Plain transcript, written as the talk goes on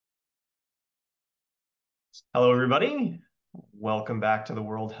Hello, everybody. Welcome back to the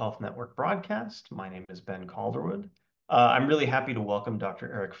World Health Network broadcast. My name is Ben Calderwood. I'm really happy to welcome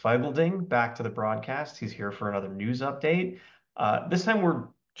Dr. Eric Feigl-Ding back to the broadcast. He's here for another news update. This time we're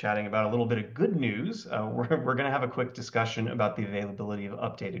chatting about a little bit of good news. We're going to have a quick discussion about the availability of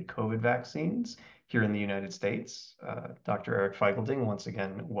updated COVID vaccines here in the United States. Dr. Eric Feigl-Ding, once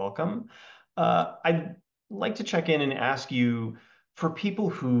again, welcome. I'd like to check in and ask you, for people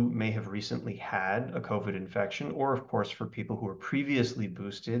who may have recently had a COVID infection, or of course for people who were previously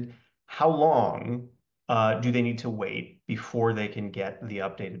boosted, how long do they need to wait before they can get the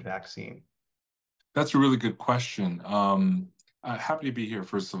updated vaccine? That's a really good question. Happy to be here,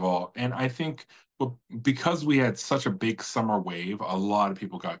 first of all. And I think because we had such a big summer wave, a lot of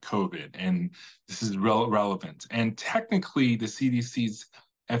people got COVID, and this is relevant. And technically, the CDC's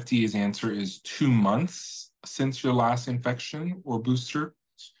FDA's answer is 2 months since your last infection or booster.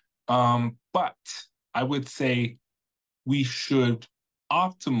 But I would say we should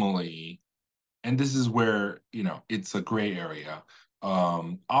optimally, and this is where, it's a gray area.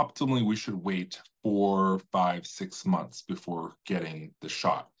 Optimally, we should wait 4, 5, 6 months before getting the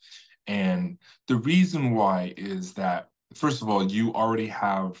shot. And the reason why is that, first of all, you already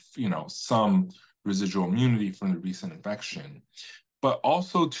have, some residual immunity from the recent infection, but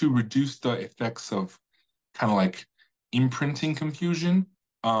also to reduce the effects of kind of like imprinting confusion.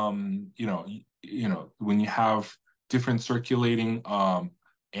 When you have different circulating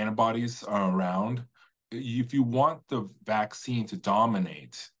antibodies around, if you want the vaccine to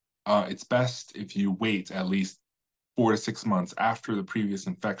dominate, it's best if you wait at least 4 to 6 months after the previous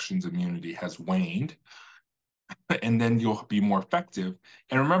infection's immunity has waned, and then you'll be more effective.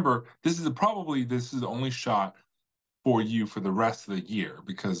 And remember, this is the only shot for you for the rest of the year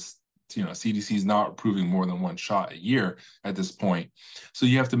because CDC is not approving more than one shot a year at this point. So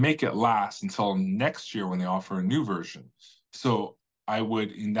you have to make it last until next year when they offer a new version. So I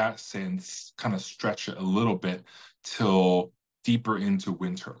would, in that sense, kind of stretch it a little bit till deeper into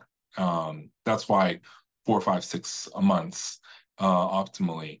winter. That's why 4, 5, 6 months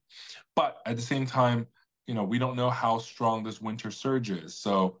optimally. But at the same time, we don't know how strong this winter surge is.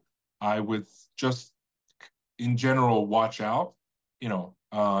 So I would just, in general, watch out,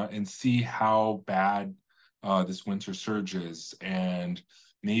 and see how bad this winter surge is. And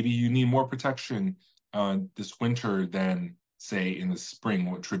maybe you need more protection this winter than, say, in the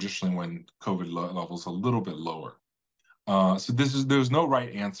spring, traditionally when COVID levels a little bit lower. So there's no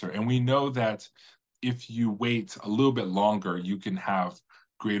right answer. And we know that if you wait a little bit longer, you can have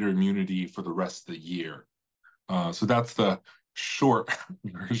greater immunity for the rest of the year. So that's the short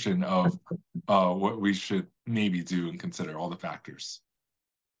version of what we should maybe do and consider all the factors.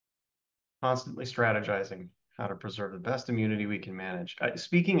 Constantly strategizing how to preserve the best immunity we can manage.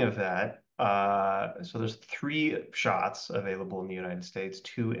 Speaking of that, so there's three shots available in the United States,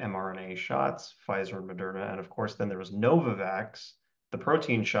 two mRNA shots, Pfizer and Moderna, and of course, then there was Novavax, the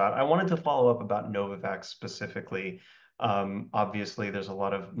protein shot. I wanted to follow up about Novavax specifically. Obviously, there's a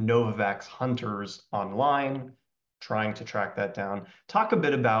lot of Novavax hunters online trying to track that down. Talk a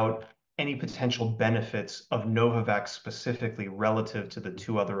bit about any potential benefits of Novavax specifically relative to the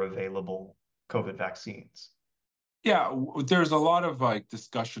two other available COVID vaccines. Yeah, there's a lot of like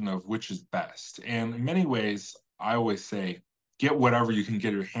discussion of which is best. And in many ways, I always say get whatever you can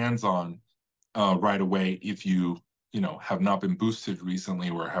get your hands on right away if you have not been boosted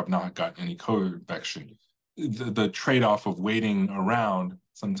recently or have not gotten any COVID infection. The trade-off of waiting around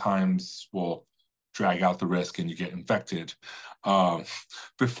sometimes will drag out the risk and you get infected uh,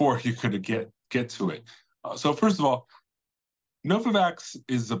 before you could get to it. So first of all, Novavax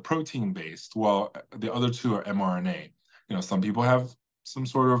is a protein based, while the other two are mRNA. Some people have some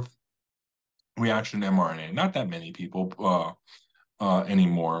sort of reaction to mRNA. Not that many people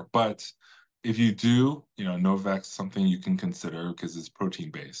anymore, but if you do, Novavax is something you can consider because it's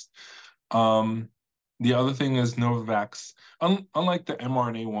protein based. Um, the other thing is Novavax, unlike the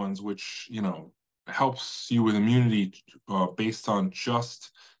mRNA ones, which helps you with immunity based on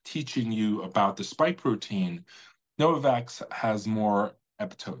just teaching you about the spike protein. Novavax has more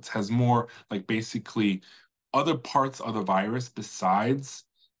epitopes, has more like basically other parts of the virus besides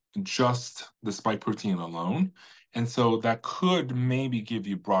just the spike protein alone. And so that could maybe give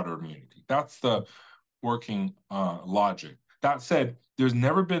you broader immunity. That's the working logic. That said, there's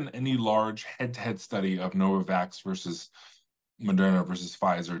never been any large head-to-head study of Novavax versus Moderna versus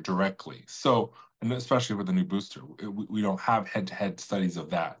Pfizer directly. So, and especially with the new booster, we don't have head-to-head studies of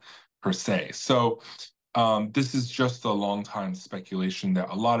that per se. So this is just a long time speculation that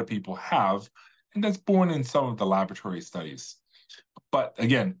a lot of people have, and that's born in some of the laboratory studies. But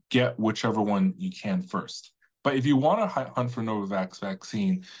again, get whichever one you can first. But if you want to hunt for Novavax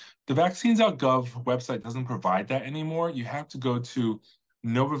vaccine, the vaccines.gov website doesn't provide that anymore. You have to go to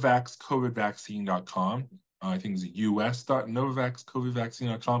novavaxcovidvaccine.com. I think it's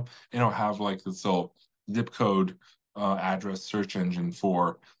us.novavaxcovidvaccine.com, and it'll have like this little zip code address search engine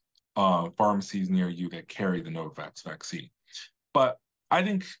for pharmacies near you that carry the Novavax vaccine. But I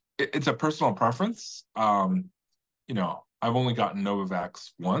think it's a personal preference. I've only gotten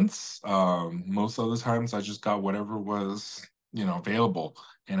Novavax once. Most of the times I just got whatever was, available,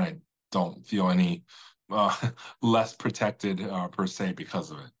 and I don't feel any less protected per se because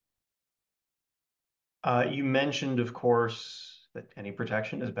of it. You mentioned, of course, that any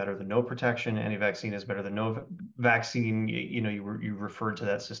protection is better than no protection. Any vaccine is better than no vaccine. You referred to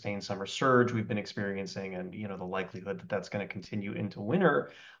that sustained summer surge we've been experiencing, and the likelihood that that's going to continue into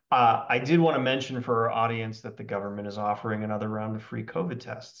winter. I did want to mention for our audience that the government is offering another round of free COVID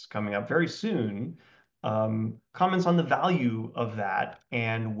tests coming up very soon. Comments on the value of that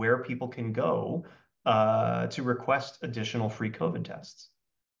and where people can go to request additional free COVID tests.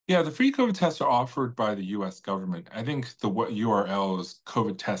 Yeah, the free COVID tests are offered by the US government. I think the what URL is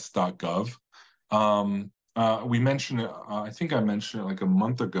covidtest.gov. We mentioned it, I think I mentioned it like a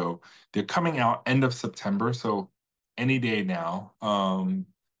month ago. They're coming out end of September, so any day now.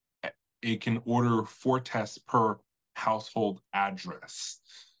 It can order 4 tests per household address.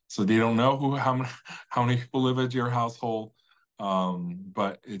 So they don't know how many people live at your household,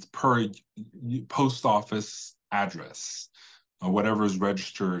 but it's per post office address, whatever is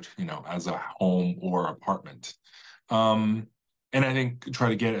registered, as a home or apartment. And I think try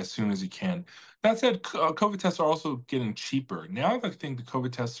to get it as soon as you can. That said, COVID tests are also getting cheaper. Now I think the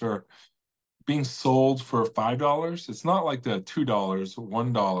COVID tests are being sold for $5. It's not like the $2,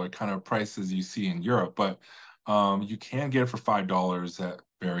 $1 kind of prices you see in Europe, but you can get it for $5 at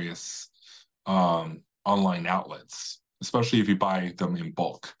various online outlets, especially if you buy them in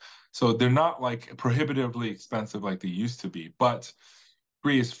bulk. So they're not like prohibitively expensive like they used to be, but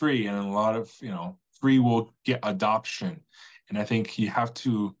free is free, and a lot of, free will get adoption. And I think you have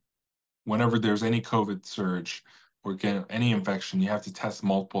to, whenever there's any COVID surge or get any infection, you have to test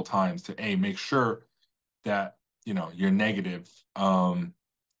multiple times to make sure that you're negative and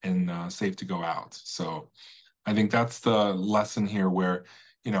safe to go out. So I think that's the lesson here, where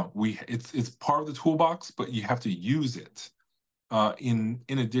it's part of the toolbox, but you have to use it. In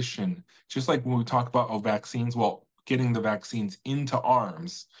addition, just like when we talk about vaccines, well, getting the vaccines into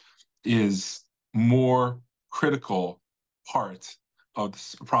arms is more critical part of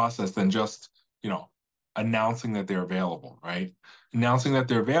this process than just announcing that they're available, right? Announcing that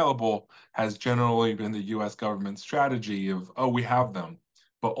they're available has generally been the US government strategy of, oh, we have them,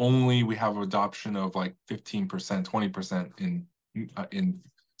 but only we have adoption of like 15%, 20% in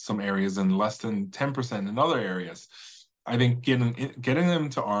some areas and less than 10% in other areas. I think getting them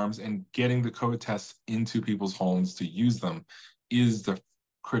to arms and getting the COVID tests into people's homes to use them is the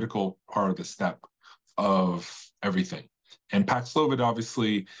critical part of the step of everything. And Paxlovid,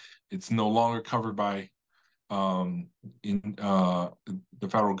 obviously, it's no longer covered by the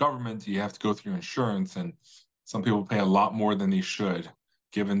federal government. You have to go through insurance, and some people pay a lot more than they should,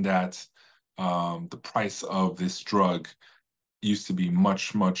 given that the price of this drug used to be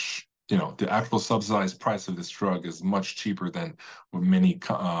much, much, the actual subsidized price of this drug is much cheaper than what many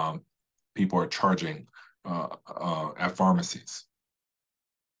people are charging at pharmacies.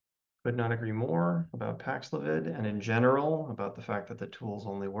 Could not agree more about Paxlovid and in general about the fact that the tools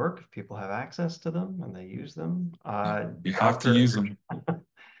only work if people have access to them and they use them. You have to use them.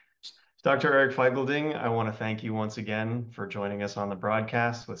 Dr. Eric Feigl-Ding, I want to thank you once again for joining us on the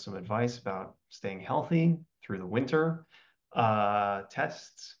broadcast with some advice about staying healthy through the winter.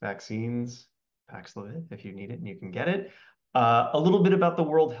 Tests, vaccines, Paxlovid if you need it and you can get it. A little bit about the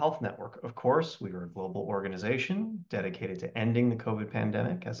World Health Network. Of course, we are a global organization dedicated to ending the COVID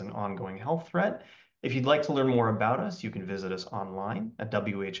pandemic as an ongoing health threat. If you'd like to learn more about us, you can visit us online at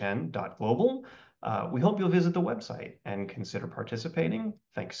whn.global. We hope you'll visit the website and consider participating.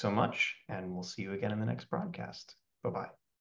 Thanks so much, and we'll see you again in the next broadcast. Bye-bye.